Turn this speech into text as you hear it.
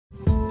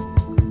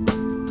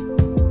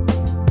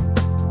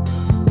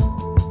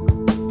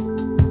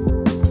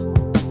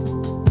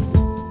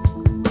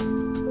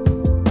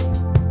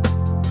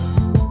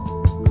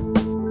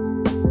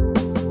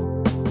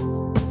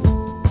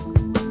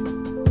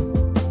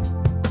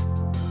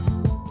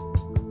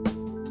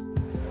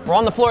We're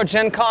on the floor at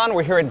Gen Con.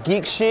 We're here at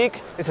Geek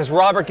Chic. This is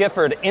Robert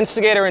Gifford,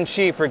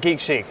 Instigator-in-Chief for Geek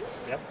Chic.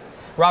 Yep.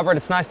 Robert,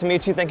 it's nice to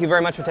meet you. Thank you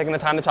very much for taking the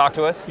time to talk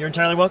to us. You're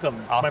entirely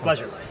welcome. It's Awesome. my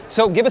pleasure.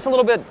 So give us a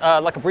little bit,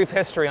 like a brief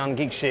history on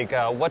Geek Chic.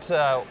 What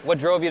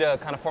drove you to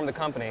kind of form the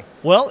company?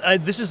 Well,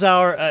 this is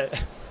our.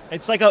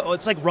 It's like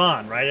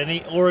Ron, right?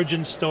 Any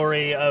origin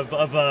story of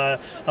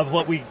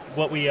what we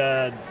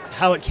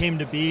how it came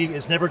to be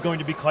is never going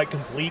to be quite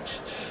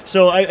complete.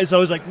 So it's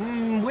always like,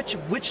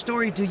 which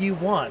story do you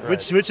want?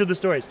 Right. Which of the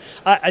stories?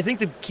 I think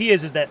the key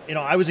is that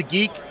I was a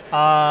geek.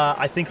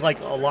 I think like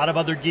a lot of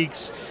other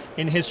geeks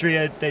in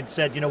history, they'd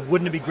said,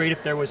 wouldn't it be great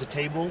if there was a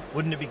table?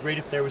 Wouldn't it be great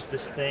if there was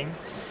this thing?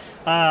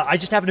 I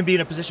just happened to be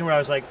in a position where I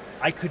was like,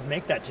 I could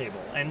make that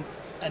table. And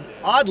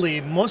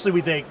oddly, mostly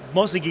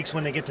geeks,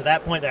 when they get to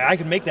that point, that I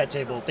can make that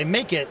table, they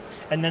make it,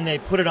 and then they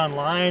put it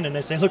online, and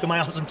they say, look at my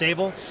awesome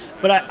table.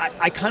 But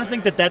I kind of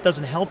think that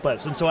doesn't help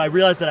us. And so I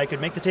realized that I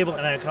could make the table,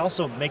 and I could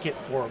also make it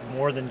for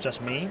more than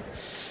just me.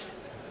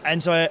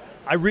 And so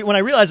when I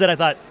realized that, I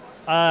thought,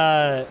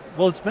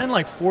 well, it's been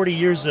like 40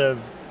 years of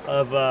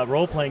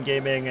role-playing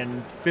gaming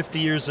and 50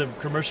 years of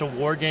commercial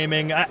war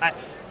gaming.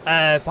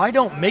 If I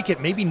don't make it,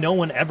 maybe no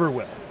one ever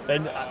will.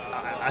 And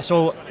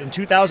so in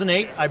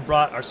 2008, I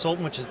brought our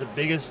Sultan, which is the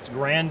biggest,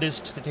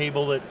 grandest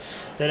table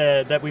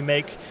that we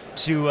make,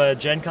 to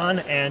Gen Con,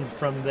 and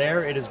from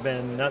there it has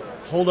been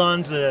hold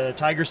on to the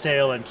tiger's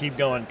tail and keep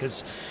going,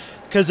 because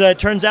it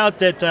turns out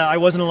that I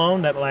wasn't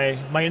alone, that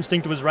my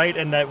instinct was right,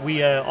 and that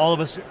we all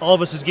of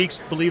us as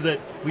geeks believe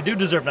that we do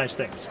deserve nice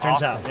things.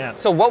 Turns Awesome. out, yeah.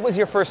 So what was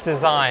your first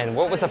design?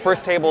 What was the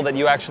first table that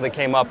you actually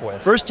came up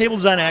with? First table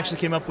design I actually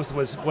came up with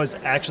was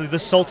actually the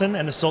Sultan,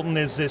 and the Sultan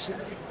is this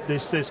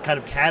kind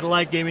of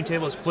Cadillac gaming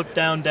table. It's flip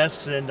down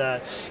desks, and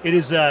it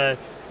is a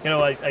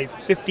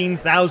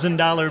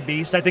 $15,000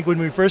 beast. I think when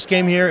we first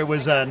came here, it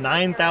was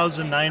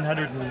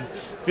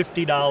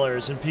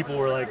 $9,950, and people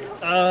were like,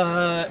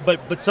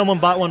 but someone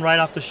bought one right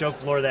off the show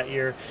floor that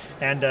year,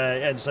 and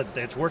said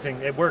it's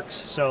working. It works,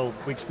 so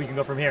we can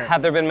go from here.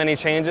 Have there been many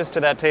changes to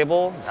that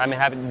table? I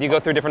mean, do you go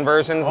through different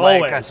versions?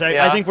 Always.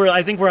 Yeah?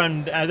 I think we're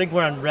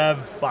on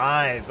Rev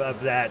 5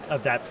 of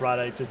that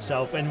product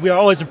itself, and we are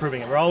always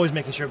improving it. We're always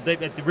making sure.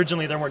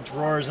 Originally, there weren't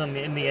drawers in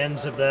the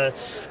ends of the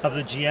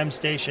GM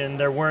station.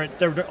 There were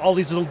all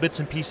these little bits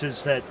and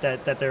pieces that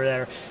they're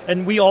there,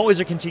 and we always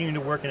are continuing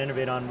to work and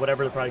innovate on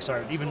whatever the products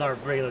are. Even our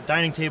regular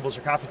dining tables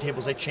or coffee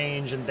tables, they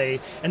change and they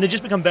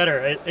just become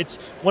better. It's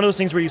one of those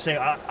things where you say,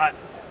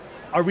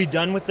 are we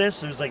done with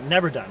this? It was like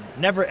never done,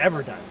 never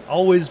ever done.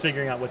 Always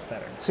figuring out what's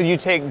better. So you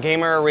take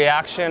gamer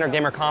reaction or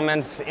gamer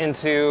comments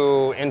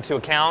into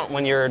account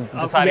when you're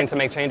deciding to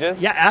make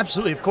changes? Yeah,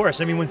 absolutely, of course.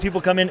 I mean, when people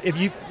come in,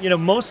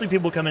 mostly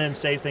people come in and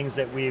say things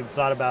that we've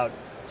thought about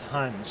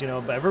tons,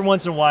 but every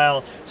once in a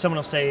while someone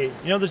will say,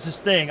 there's this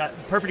thing. A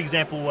perfect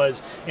example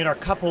was in our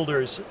cup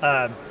holders.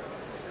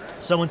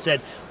 Someone said,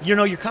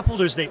 your cup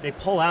holders, they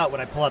pull out when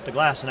I pull out the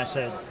glass, and I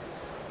said,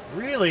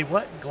 really,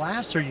 what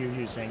glass are you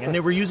using? And they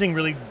were using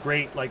really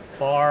great like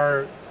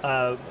bar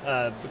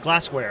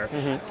glassware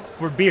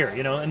for beer,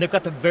 and they've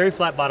got the very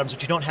flat bottoms,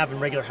 which you don't have in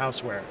regular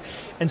houseware.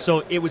 And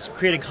so it was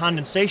creating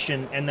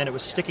condensation, and then it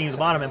was sticking to the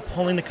bottom and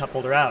pulling the cup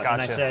holder out. Gotcha.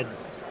 And I said,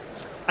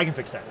 I can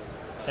fix that.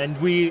 And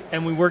we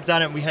worked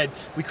on it. We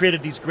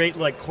created these great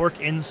like cork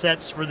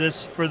insets for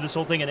this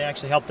whole thing, and it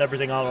actually helped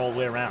everything out all the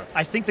way around.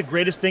 I think the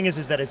greatest thing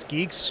is that as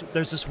geeks,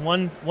 there's this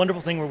one wonderful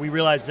thing where we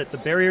realize that the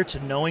barrier to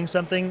knowing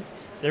something,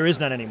 there is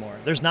none anymore.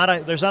 There's not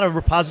a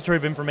repository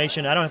of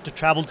information. I don't have to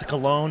travel to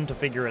Cologne to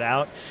figure it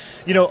out.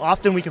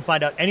 Often we can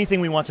find out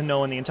anything we want to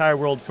know in the entire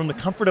world from the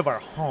comfort of our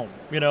home.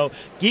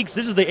 Geeks,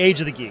 this is the age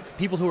of the geek.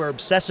 People who are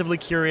obsessively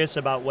curious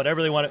about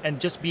whatever they want, and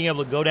just being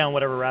able to go down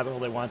whatever rabbit hole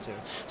they want to.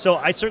 So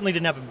I certainly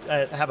didn't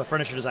have a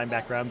furniture design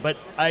background, but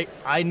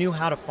I knew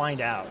how to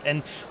find out.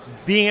 And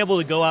being able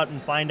to go out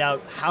and find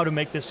out how to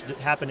make this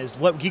happen is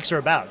what geeks are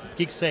about.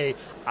 Geeks say,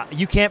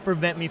 you can't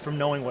prevent me from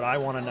knowing what I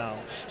want to know.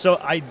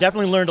 So I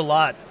definitely learned a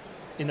lot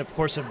in the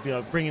course of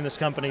bringing this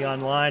company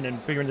online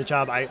and figuring the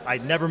job. I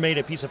never made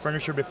a piece of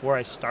furniture before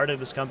I started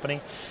this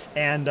company,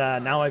 and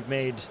now I've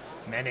made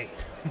many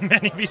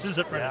pieces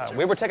of furniture. Yeah,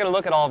 we were taking a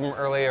look at all of them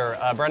earlier.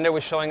 Brenda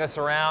was showing us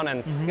around,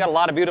 and you got a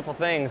lot of beautiful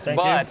things.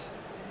 Thank you.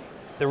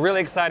 The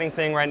really exciting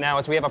thing right now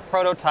is we have a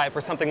prototype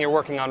for something you're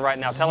working on right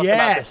now. Tell us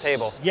about this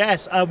table.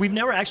 Yes, we've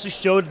never actually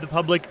showed the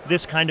public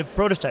this kind of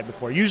prototype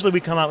before. Usually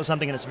we come out with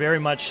something and it's very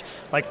much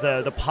like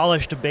the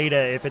polished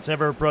beta, if it's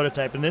ever a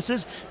prototype. And this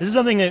is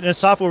something that in a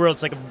software world,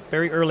 it's like a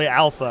very early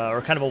alpha,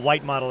 or kind of a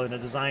white model in a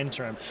design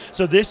term.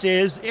 So this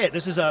is it.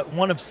 This is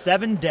one of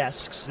 7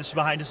 desks. This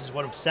behind us is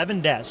one of 7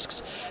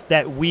 desks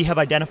that we have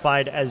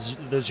identified as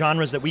the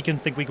genres that we can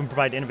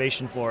provide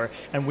innovation for,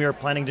 and we are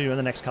planning to do in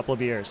the next couple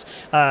of years.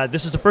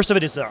 This is the first of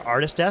it. It's our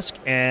artist desk,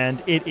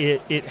 and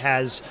it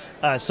has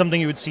something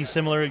you would see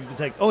similar. It's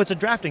like, oh, it's a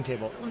drafting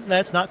table.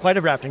 That's not quite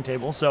a drafting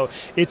table. So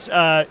it's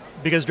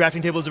because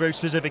drafting table is a very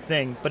specific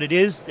thing, but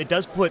it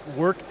does put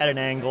work at an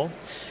angle,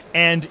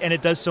 and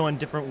it does so in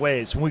different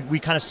ways. We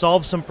kind of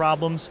solve some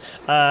problems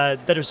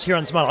that are here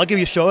on this model. I'll give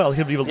you a show. I'll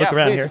give you a look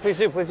around here. Please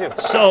do.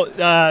 So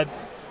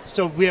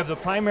So we have the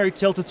primary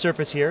tilted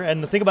surface here,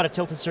 and the thing about a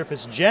tilted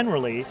surface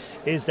generally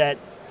is that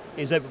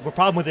the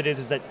problem with it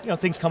is that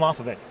things come off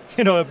of it.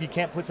 If you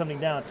can't put something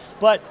down.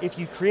 But if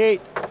you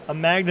create a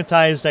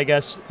magnetized, I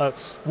guess,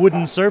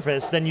 wooden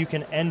surface, then you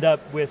can end up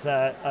with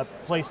a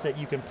place that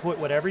you can put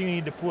whatever you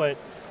need to put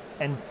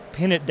and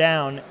pin it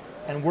down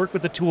and work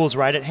with the tools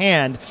right at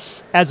hand,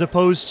 as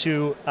opposed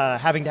to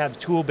having to have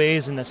tool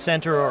bays in the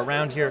center or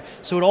around here.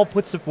 So it all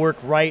puts the work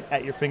right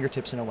at your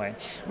fingertips in a way.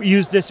 We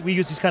use these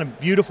kind of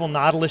beautiful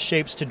nautilus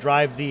shapes to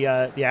drive the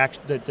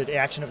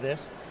action of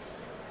this.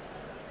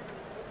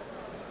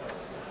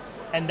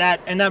 And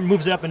that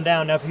moves it up and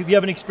down. Now, if you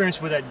have an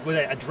experience with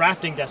a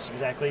drafting desk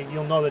exactly,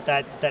 you'll know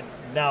that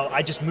now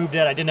I just moved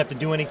it. I didn't have to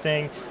do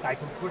anything. I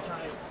can push on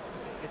it.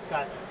 It's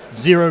got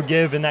zero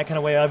give in that kind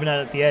of way. I've been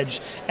at the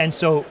edge, and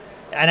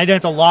I didn't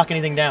have to lock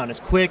anything down. It's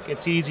quick.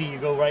 It's easy. You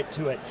go right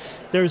to it.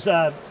 There's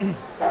a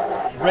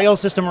rail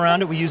system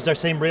around it. We use our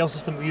same rail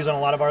system we use on a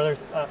lot of our other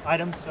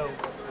items. So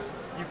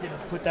you can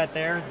put that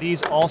there.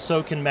 These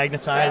also can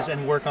magnetize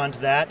and work onto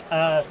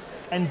that.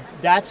 And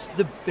that's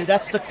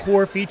the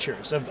core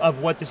features of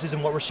what this is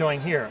and what we're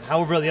showing here.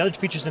 However, the other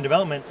features in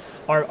development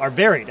are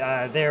varied.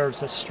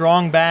 There's a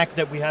strong back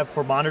that we have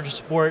for monitor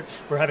support.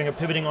 We're having a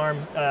pivoting arm,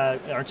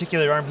 an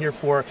articulated arm here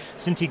for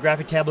Cintiq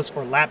graphic tablets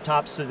or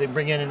laptops, so they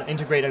bring in and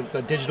integrate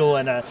a digital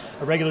and a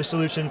regular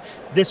solution.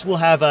 This will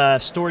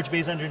have storage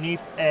bays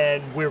underneath,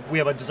 and we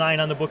have a design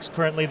on the books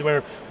currently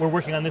where we're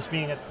working on this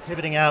being a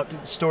pivoting out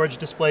storage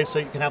display, so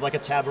you can have like a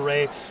tab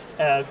array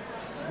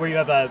where you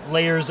have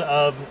layers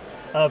of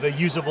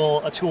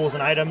usable tools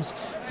and items.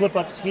 Flip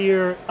ups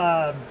here.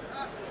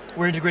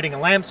 We're integrating a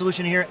lamp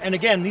solution here, and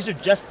again, these are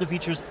just the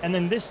features. And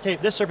then this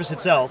surface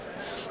itself,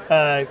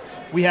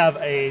 we have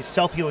a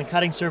self-healing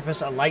cutting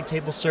surface, a light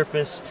table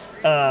surface,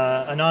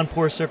 a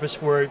non-porous surface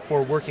for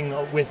working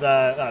with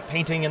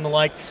painting and the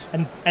like,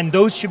 and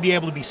those should be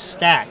able to be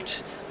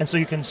stacked, and so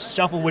you can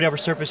shuffle whatever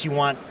surface you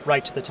want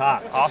right to the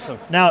top. Awesome.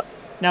 Now.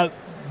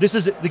 This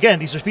is, again,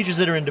 these are features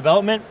that are in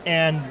development,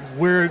 and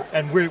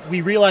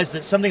we realize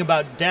that something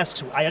about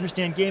desks. I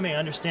understand gaming, I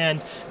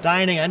understand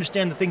dining, I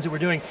understand the things that we're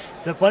doing.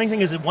 The funny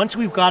thing is that once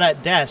we've got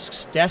at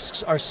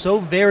desks are so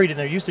varied in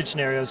their usage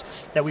scenarios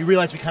that we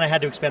realized we kind of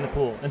had to expand the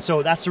pool. And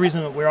so that's the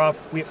reason that we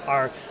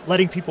are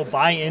letting people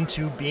buy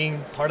into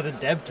being part of the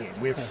dev team.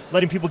 We're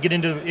letting people get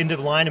into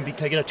the line and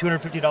get a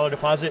 $250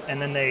 deposit,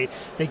 and then they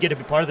get to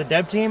be part of the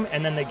dev team,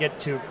 and then they get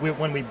to,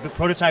 when we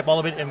prototype all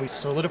of it and we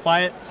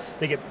solidify it,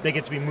 they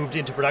get to be moved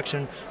into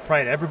production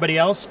prior to everybody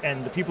else,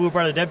 and the people who are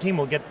part of the dev team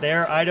will get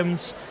their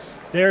items,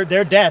 their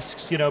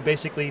desks,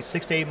 basically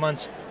 6 to 8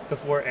 months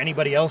before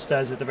anybody else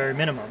does at the very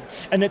minimum.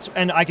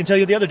 And I can tell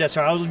you the other desks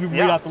are. I'll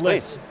read off the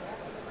list.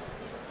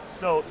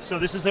 So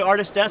this is the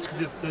artist desk.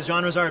 The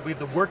genres are, we have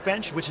the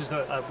workbench, which is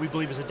we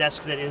believe is a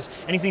desk that is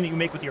anything that you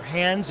make with your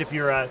hands. If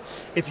you're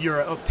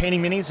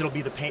painting minis, it'll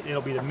be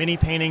the mini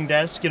painting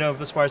desk.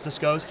 As far as this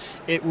goes,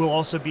 it will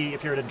also be,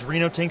 if you're an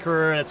Adreno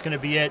tinkerer, that's going to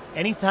be it.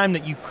 Anytime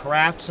that you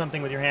craft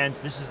something with your hands,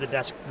 this is the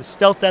desk. The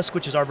stealth desk,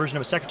 which is our version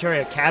of a secretary,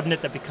 a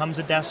cabinet that becomes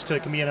a desk, so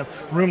it can be in a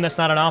room that's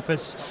not an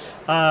office.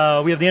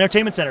 We have the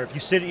entertainment center. If you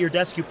sit at your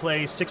desk, you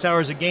play 6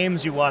 hours of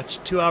games, you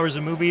watch 2 hours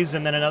of movies,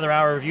 and then another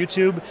hour of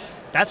YouTube.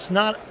 That's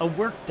not a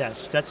work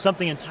desk. That's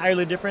something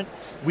entirely different.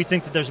 We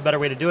think that there's a better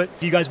way to do it.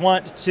 If you guys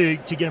want to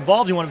get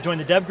involved, you want to join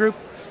the dev group,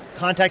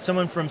 contact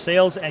someone from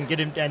sales and get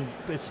in, and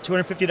it's a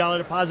 $250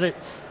 deposit,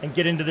 and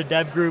get into the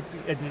dev group.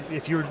 And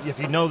if you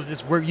know that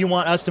this where you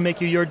want us to make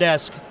you your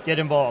desk, get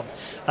involved.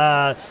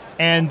 But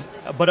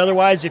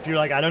otherwise, if you're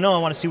like, I don't know, I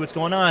want to see what's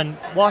going on,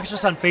 watch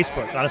us on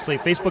Facebook. Honestly,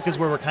 Facebook is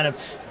where we're kind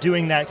of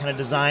doing that kind of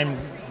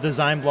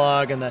design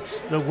blog and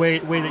the way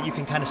that you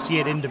can kind of see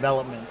it in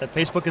development. That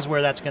Facebook is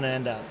where that's going to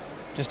end up.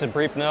 Just a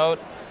brief note,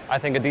 I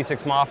think a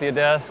D6 Mafia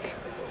desk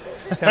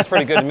sounds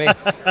pretty good to me.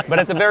 But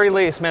at the very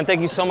least, man,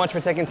 thank you so much for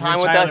taking time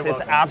with us. It's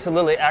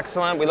absolutely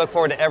excellent. We look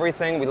forward to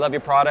everything. We love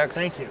your products.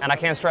 Thank you. And I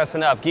can't stress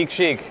enough, Geek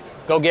Chic,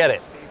 go get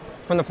it.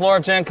 From the floor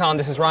of Gen Con,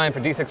 this is Ryan for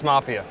D6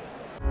 Mafia.